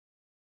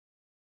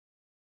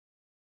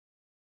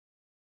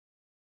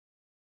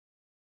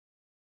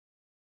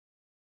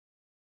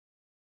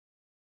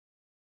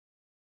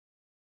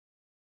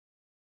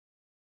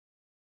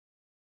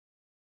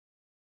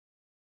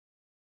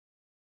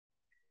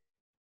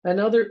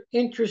another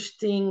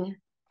interesting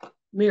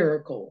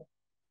miracle,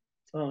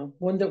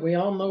 one that we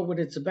all know what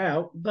it's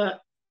about,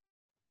 but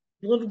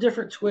a little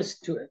different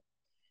twist to it.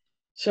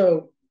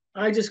 So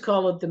I just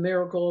call it the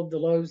miracle of the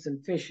loaves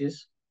and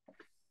fishes.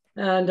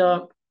 And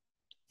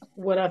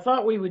what I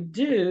thought we would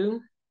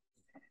do,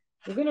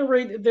 we're going to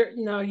read there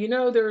now. You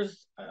know,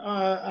 there's,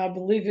 I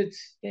believe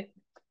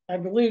I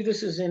believe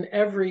this is in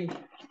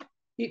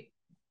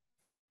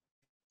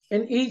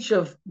each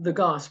of the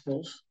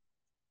Gospels,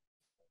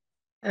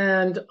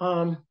 and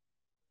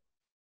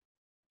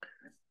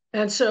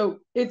so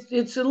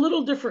it's a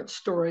little different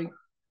story,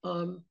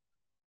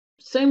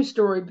 same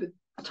story but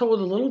told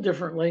a little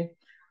differently.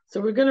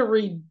 So we're going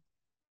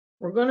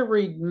to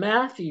read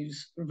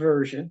Matthew's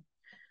version.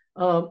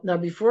 Now,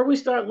 before we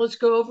start, let's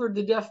go over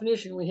the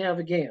definition we have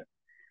again.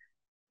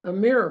 A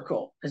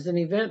miracle is an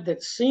event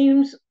that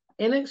seems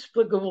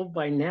inexplicable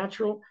by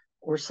natural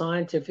or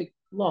scientific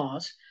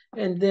laws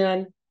and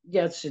then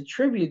gets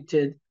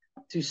attributed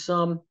to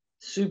some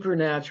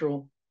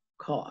supernatural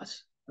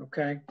cause.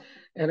 Okay.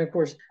 And of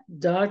course,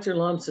 Dr.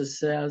 Lumsa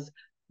says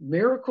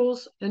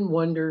miracles and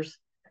wonders,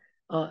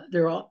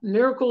 they're all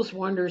miracles,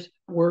 wonders,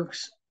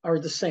 works are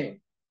the same.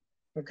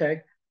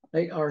 Okay.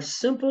 They are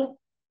simple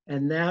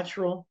and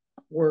natural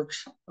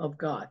works of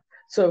God.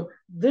 So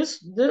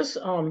this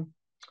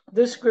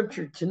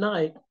scripture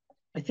tonight,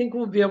 I think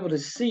we'll be able to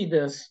see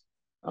this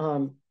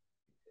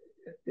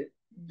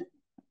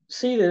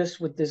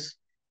with this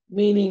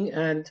meaning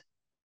and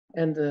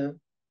the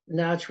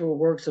natural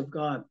works of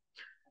God.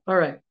 All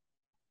right.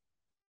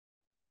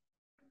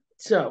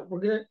 So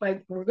we're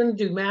gonna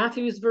do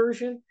Matthew's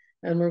version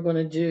and we're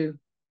gonna do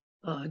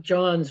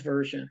John's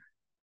version.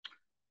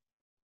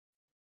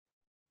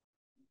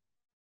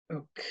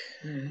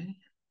 Okay.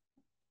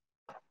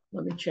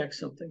 Let me check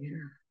something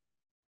here.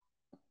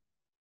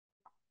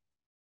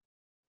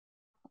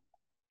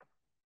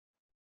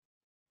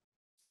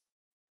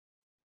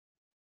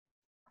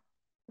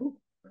 Ooh,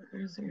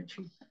 there's the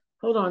entry.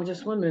 Hold on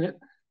just 1 minute.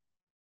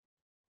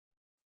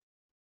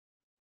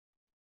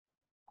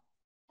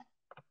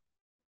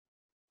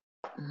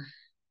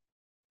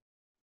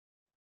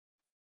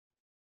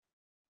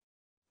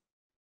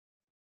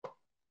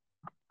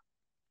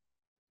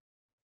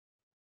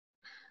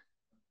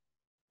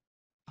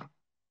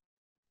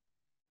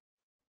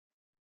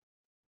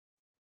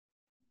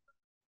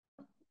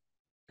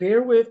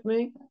 Bear with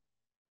me.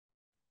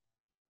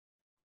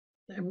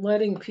 I'm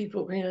letting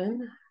people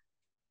in.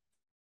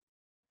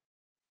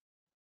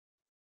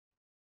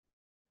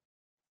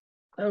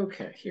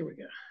 Okay, here we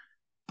go.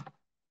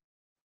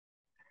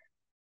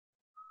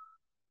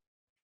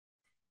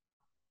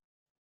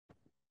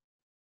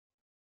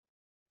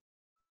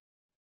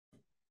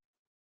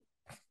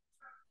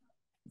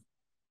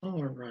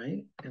 All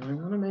right, and I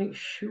want to make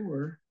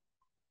sure.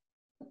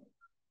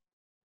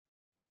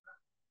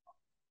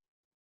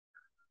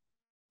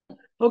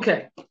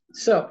 Okay,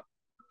 so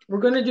we're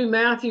going to do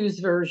Matthew's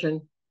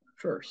version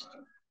first.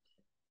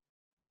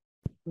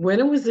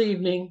 When it was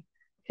evening,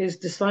 his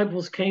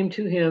disciples came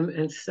to him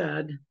and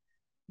said,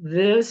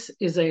 "This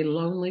is a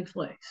lonely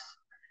place,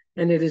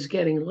 and it is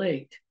getting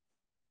late.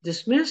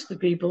 Dismiss the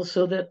people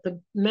so that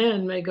the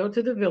men may go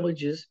to the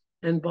villages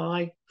and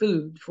buy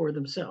food for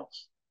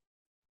themselves."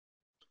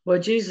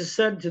 What Jesus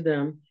said to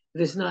them,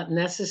 "It is not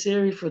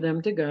necessary for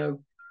them to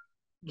go.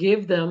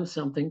 Give them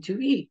something to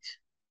eat."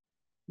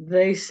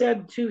 They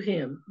said to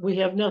him, "We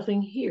have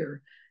nothing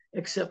here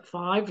except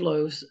 5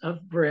 loaves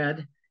of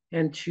bread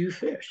and 2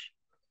 fish."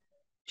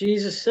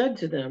 Jesus said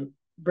to them,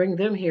 "Bring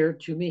them here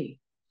to me."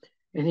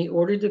 And he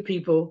ordered the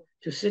people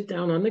to sit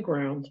down on the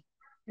ground.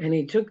 And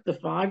he took the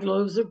 5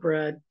 loaves of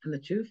bread and the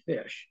 2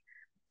 fish,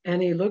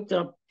 and he looked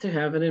up to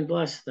heaven and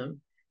blessed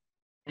them.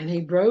 And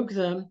he broke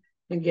them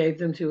and gave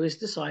them to his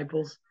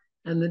disciples,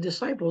 and the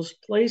disciples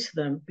placed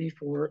them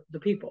before the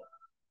people.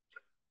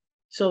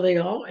 So they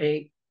all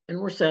ate and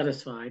were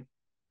satisfied,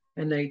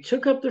 and they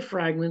took up the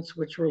fragments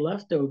which were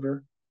left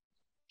over,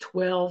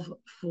 12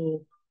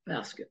 full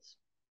baskets.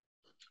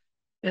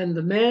 And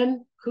the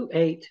men who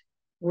ate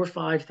were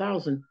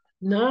 5,000,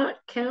 not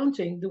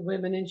counting the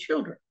women and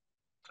children.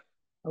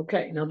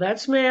 Okay, now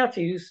that's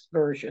Matthew's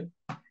version.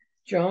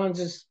 John's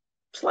is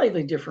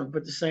slightly different,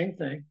 but the same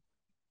thing.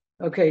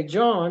 Okay,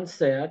 John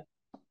said,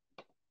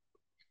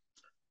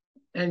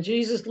 "And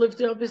Jesus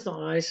lifted up his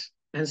eyes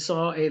and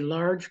saw a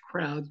large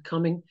crowd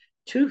coming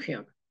to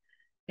him.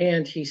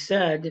 And he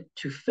said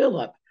to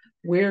Philip,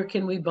 'Where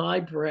can we buy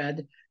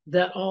bread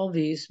that all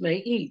these may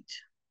eat?'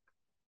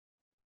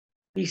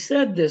 He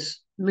said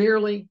this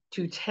merely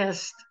to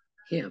test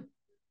him,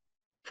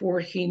 for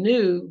he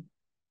knew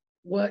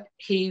what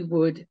he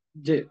would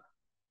do.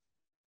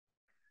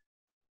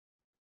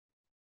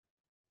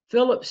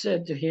 Philip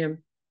said to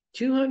him,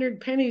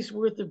 200 pennies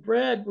worth of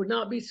bread would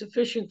not be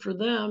sufficient for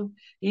them,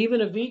 even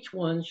if each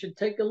one should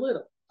take a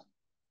little."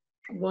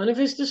 One of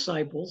his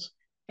disciples,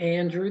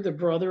 Andrew, the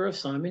brother of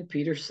Simon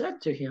Peter,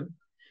 said to him,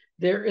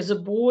 "There is a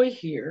boy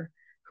here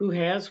who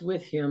has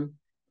with him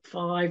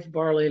 5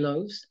 barley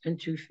loaves and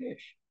 2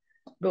 fish.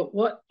 But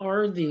what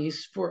are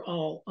these for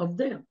all of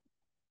them?"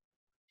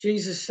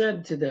 Jesus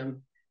said to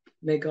them,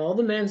 make all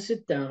the men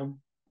sit down.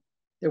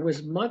 There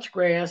was much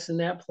grass in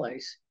that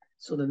place.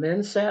 So the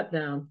men sat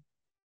down,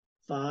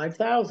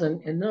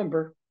 5,000 in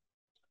number.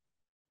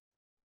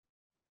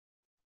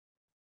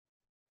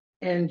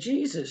 And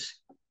Jesus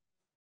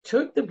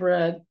took the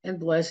bread and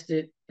blessed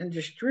it and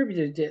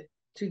distributed it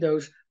to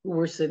those who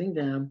were sitting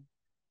down.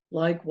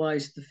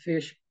 Likewise, the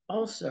fish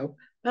also,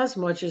 as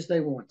much as they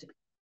wanted.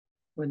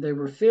 When they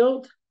were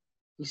filled,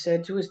 he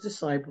said to his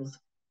disciples,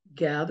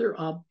 gather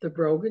up the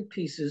broken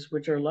pieces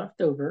which are left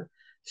over,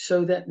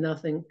 so that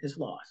nothing is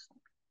lost.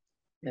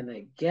 And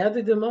they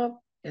gathered them up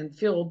and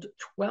filled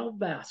 12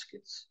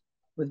 baskets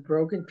with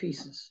broken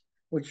pieces,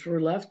 which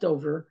were left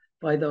over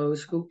by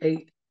those who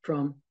ate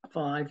from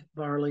 5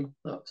 barley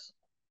loaves.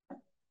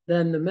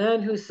 Then the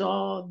men who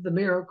saw the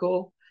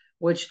miracle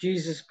which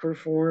Jesus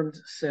performed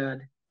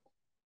said,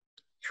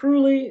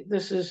 truly,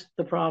 this is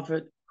the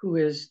prophet who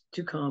is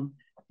to come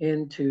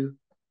into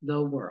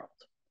the world.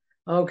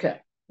 Okay,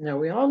 now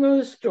we all know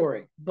the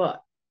story,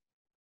 but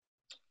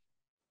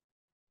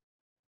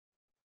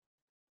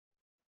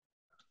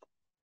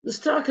let's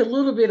talk a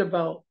little bit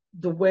about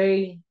the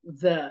way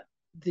that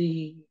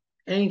the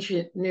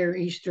ancient Near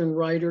Eastern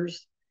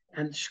writers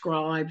and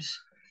scribes,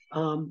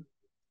 um,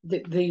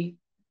 the, the,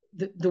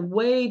 the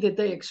way that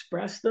they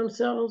expressed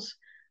themselves,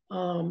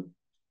 um,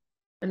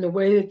 and the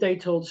way that they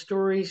told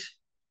stories,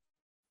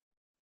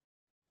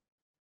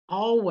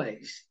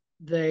 always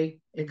they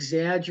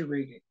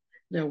exaggerated.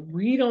 Now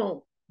we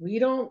don't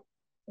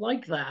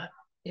like that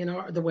in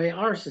the way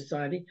our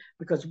society,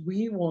 because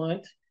we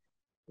want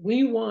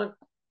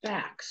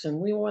facts, and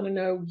we want to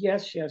know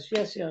yes, yes,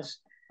 yes, yes,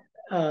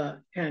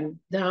 and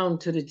down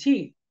to the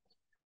T.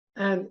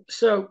 And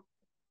so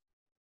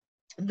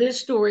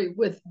this story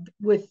with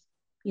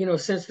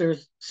since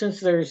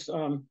there's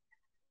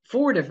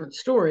 4 different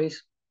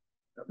stories,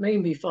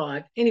 maybe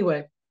 5.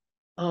 Anyway,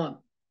 um,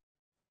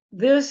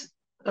 this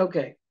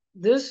okay,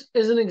 this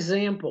is an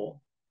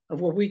example of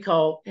what we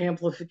call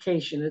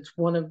amplification. It's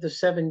one of the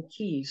 7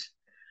 keys.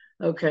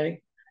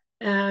 Okay,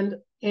 and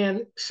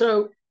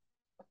so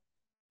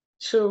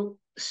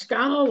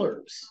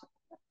scholars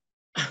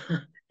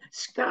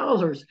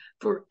scholars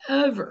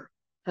forever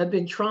have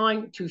been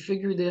trying to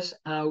figure this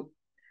out,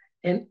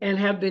 and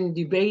have been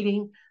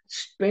debating,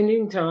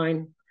 spending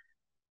time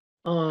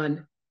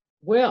on,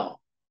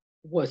 well,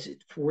 was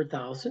it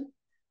 4,000?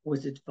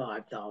 Was it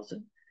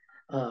 5,000?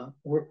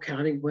 We're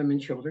counting women,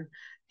 children.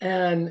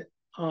 And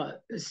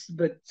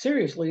but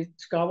seriously,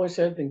 scholars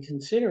have been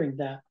considering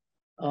that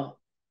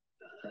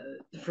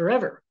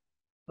forever.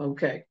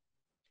 Okay.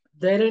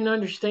 They didn't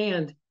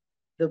understand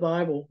the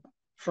Bible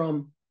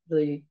from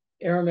the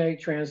Aramaic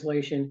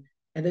translation,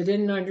 and they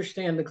didn't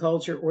understand the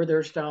culture or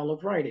their style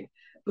of writing,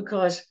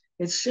 because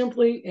it's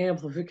simply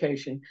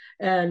amplification,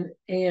 and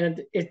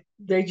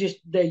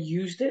they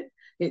used it.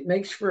 It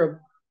makes for a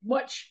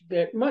much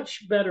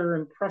better,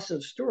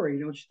 impressive story,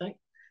 don't you think?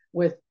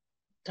 With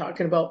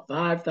talking about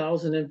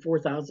 5,000 and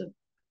 4,000,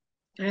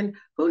 and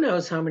who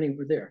knows how many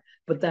were there,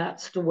 but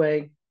that's the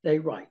way they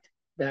write.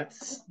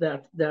 That's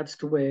the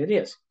way it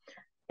is.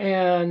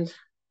 And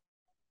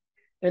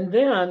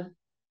then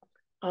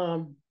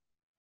um,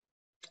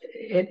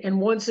 and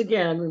once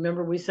again,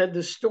 remember we said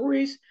the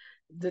stories,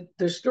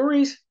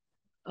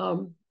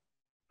 um,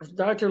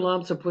 Dr.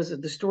 Lomsa puts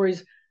it, the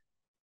stories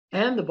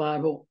and the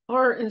Bible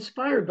are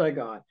inspired by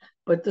God,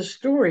 but the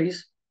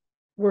stories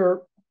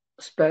were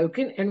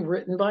spoken and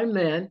written by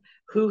men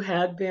who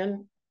had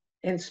been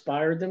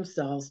inspired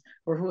themselves,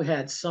 or who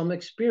had some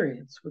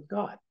experience with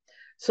God.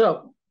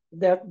 So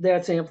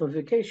that's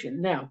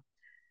amplification. Now,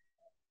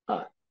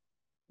 uh,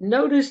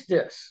 notice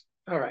this.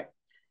 All right,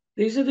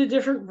 these are the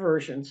different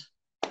versions.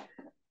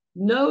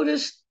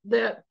 Notice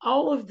that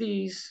all of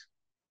these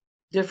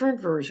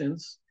different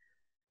versions,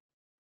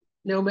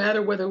 no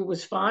matter whether it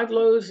was 5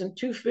 loaves and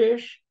 2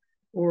 fish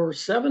or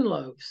 7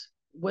 loaves,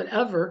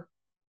 whatever,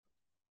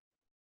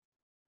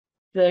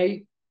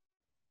 they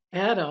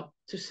add up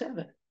to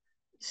 7.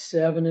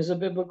 7 is a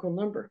biblical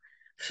number.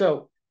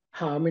 So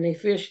how many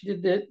fish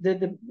did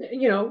the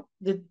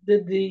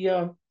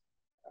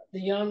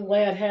young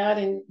lad had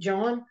in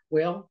John?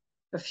 Well,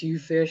 a few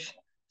fish.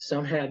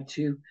 Some had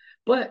 2,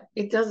 but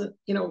it doesn't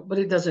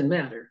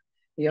matter.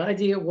 The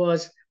idea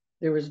was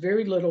there was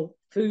very little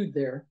food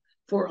there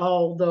for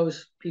all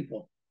those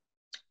people,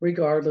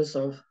 regardless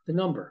of the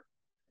number.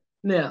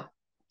 Now,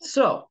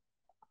 so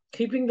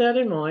keeping that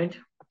in mind,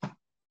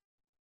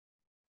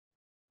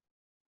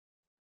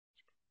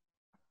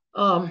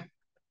 um,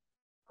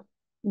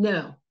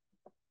 now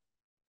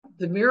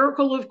the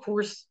miracle, of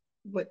course,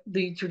 what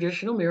the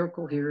traditional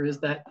miracle here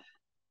is that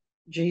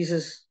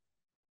Jesus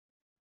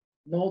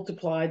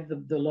multiplied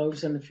the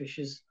loaves and the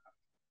fishes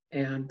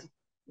and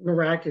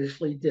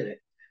miraculously did it.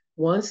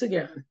 Once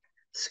again,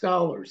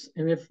 scholars,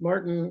 and if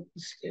Martin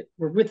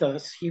were with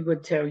us, he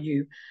would tell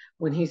you,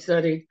 when he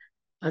studied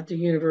at the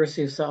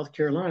University of South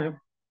Carolina,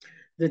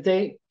 that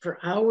they, for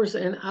hours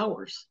and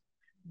hours,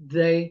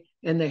 they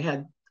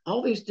had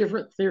all these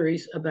different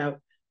theories about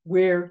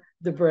where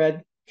the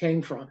bread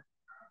came from.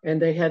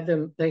 and they had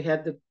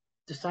the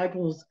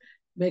disciples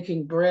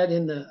making bread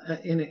in the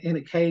in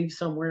a cave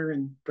somewhere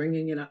and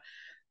bringing it up.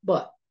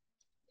 But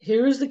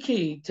here's the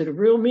key to the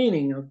real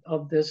meaning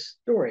of this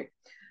story.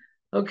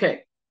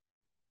 Okay,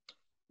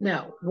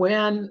 now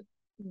when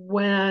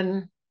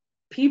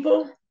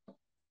people,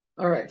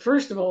 all right,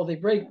 first of all, they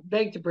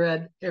bake the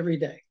bread every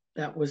day.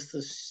 That was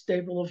the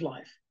staple of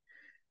life.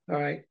 All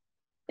right,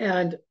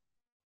 and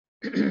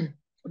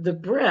the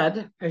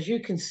bread, as you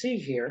can see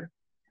here,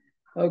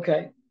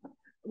 okay,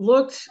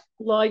 looked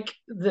like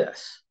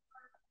this.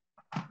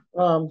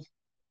 Um,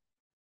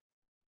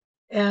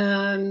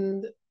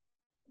 and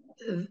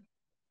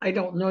I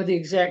don't know the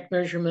exact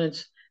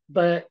measurements,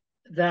 but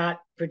that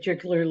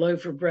particular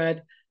loaf of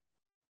bread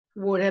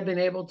would have been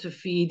able to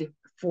feed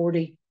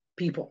 40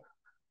 people.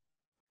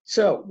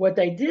 So what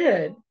they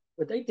did,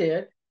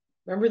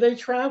 remember they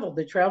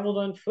traveled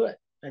on foot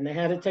and they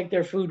had to take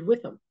their food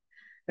with them.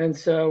 And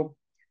so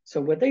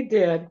what they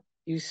did,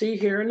 you see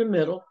here in the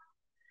middle,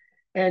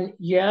 and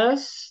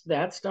yes,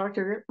 that's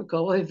Dr. Rick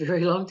McCullough a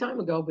very long time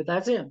ago, but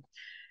that's him.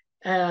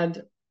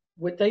 And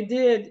what they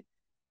did,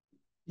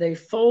 they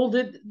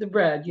folded the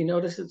bread. You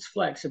notice it's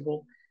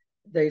flexible.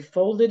 They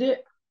folded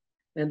it,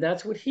 and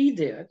that's what he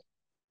did.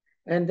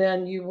 And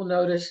then you will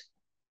notice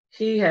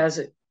he has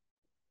it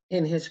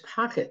in his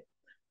pocket.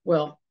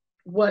 Well,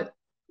 what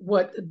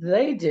what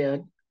they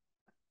did,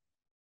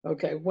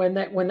 okay, when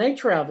they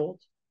traveled,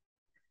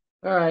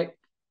 all right,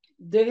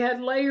 they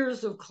had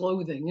layers of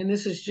clothing, and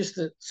this is just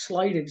a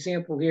slight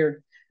example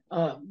here.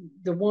 Uh,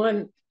 the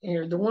one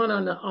here, the one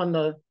on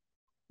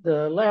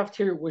the left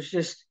here was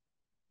just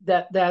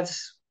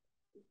that's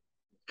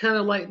kind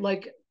of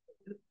like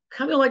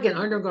an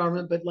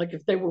undergarment, but like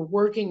if they were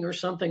working or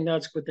something,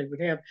 that's what they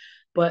would have.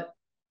 But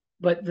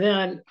but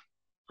then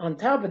on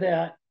top of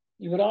that,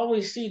 you would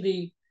always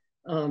see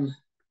um,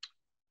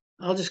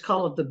 I'll just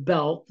call it the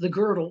belt, the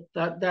girdle.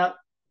 That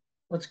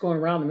what's going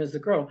around them is the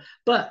girdle.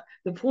 But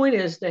the point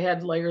is, they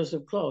had layers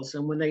of clothes,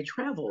 and when they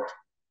traveled,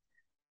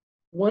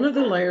 one of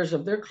the layers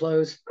of their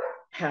clothes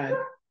had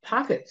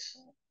pockets,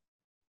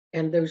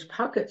 and those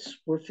pockets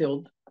were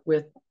filled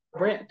with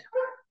bread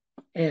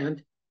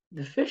and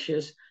the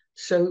fishes,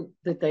 so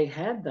that they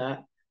had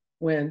that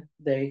when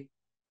they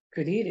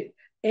could eat it.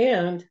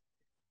 And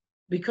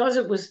because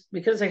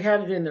they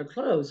had it in their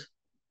clothes,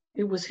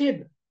 it was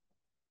hidden.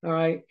 All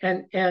right,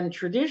 and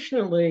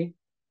traditionally,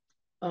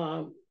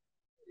 um,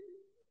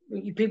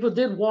 people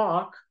did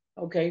walk,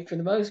 okay, for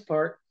the most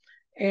part,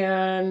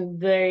 and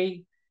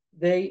they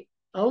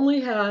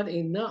only had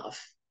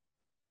enough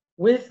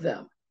with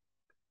them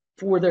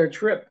for their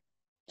trip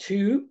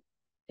to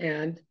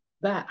and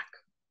back.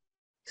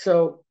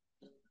 So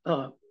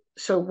uh,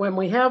 so when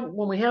we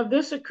have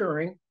this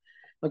occurring,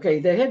 okay,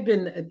 they had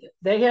been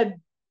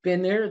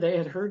there, they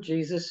had heard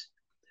Jesus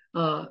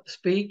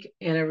speak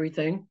and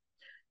everything,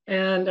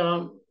 and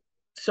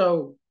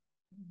so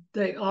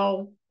they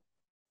all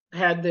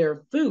had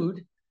their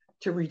food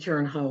to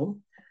return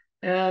home,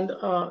 and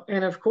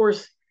of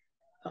course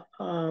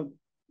uh,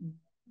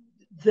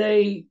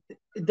 they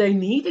they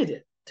needed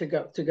it to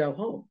go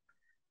home,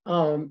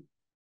 um,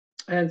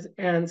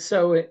 and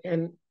so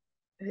and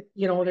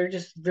you know they're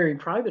just very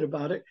private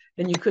about it,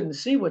 and you couldn't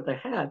see what they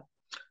had.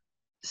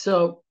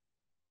 So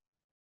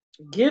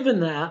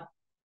given that,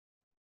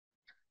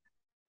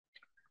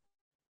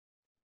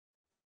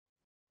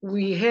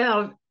 we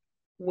have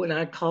what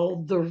I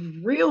call the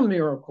real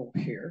miracle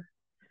here,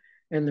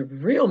 and the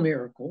real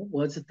miracle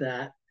was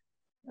that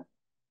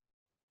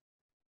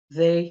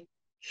they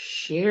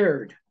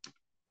shared.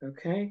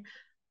 Okay,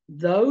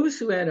 those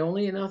who had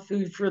only enough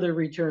food for their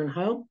return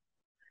home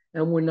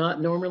and would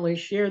not normally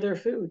share their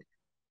food,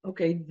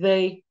 okay,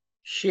 they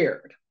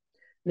shared.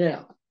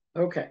 Now,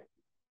 okay,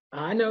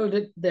 I know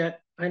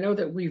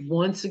that we've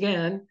once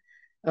again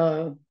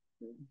uh,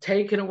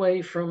 taken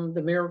away from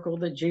the miracle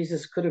that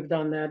Jesus could have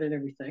done that and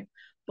everything,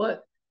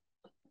 but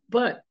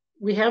but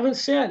we haven't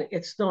said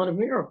it's not a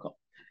miracle,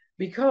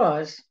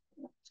 because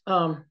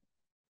um,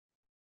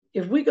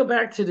 if we go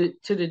back to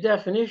the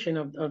definition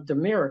of the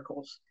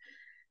miracles,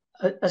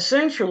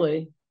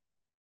 essentially,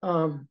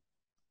 um,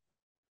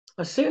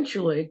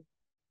 essentially,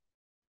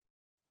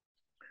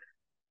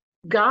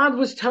 God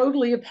was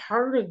totally a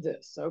part of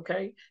this.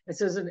 Okay, it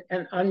says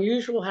an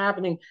unusual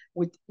happening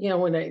with, you know,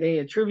 when they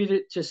attribute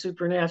it to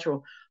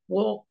supernatural.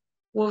 Well,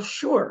 well,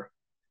 sure,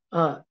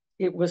 uh,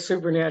 it was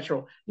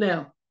supernatural.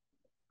 Now,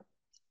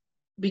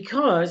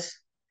 because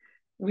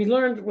we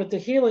learned with the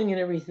healing and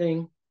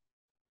everything,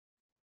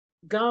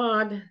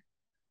 God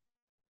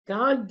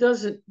God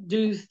doesn't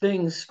do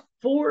things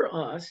for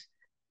us,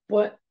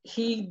 but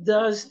He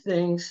does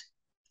things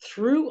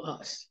through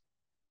us.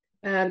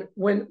 And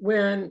when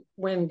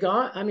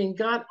God, I mean,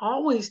 God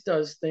always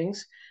does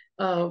things.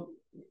 Uh,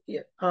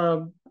 uh,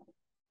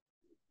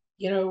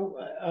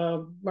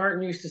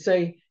 Martin used to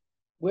say,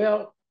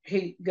 well,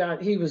 he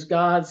was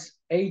God's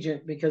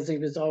agent because he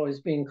was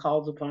always being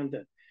called upon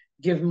to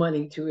give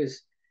money to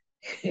his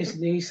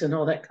niece and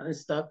all that kind of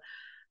stuff.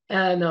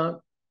 And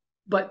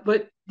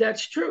but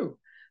that's true.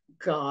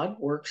 God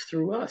works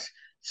through us.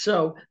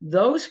 So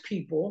those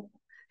people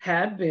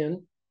had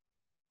been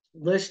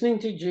listening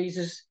to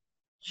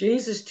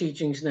Jesus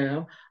teachings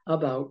now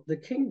about the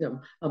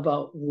kingdom,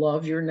 about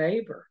love your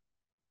neighbor.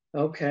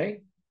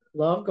 Okay,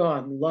 love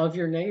God, love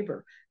your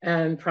neighbor,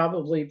 and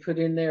probably put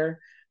in there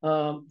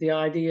the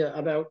idea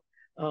about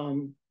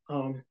um,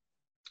 um,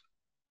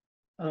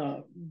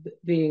 uh,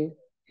 being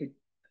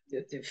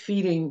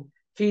feeding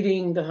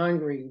the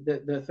hungry,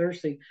 the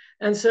thirsty.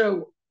 And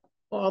so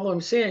all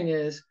I'm saying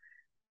is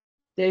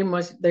they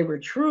were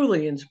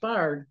truly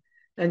inspired,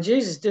 and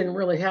Jesus didn't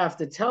really have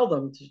to tell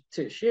them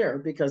to share,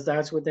 because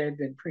that's what they had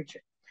been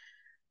preaching.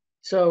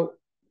 So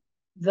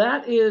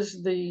that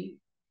is the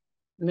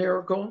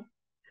miracle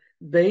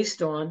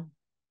based on,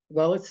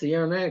 well, it's the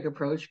Aramaic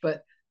approach,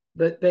 but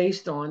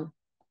based on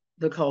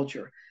the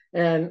culture.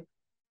 And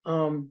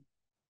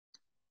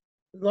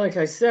like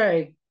I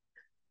say,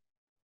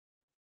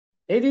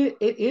 it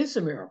is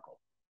a miracle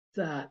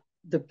that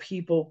the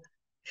people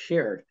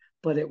shared,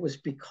 but it was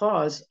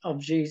because of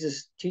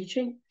Jesus'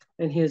 teaching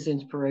and his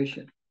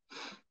inspiration.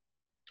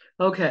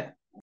 Okay,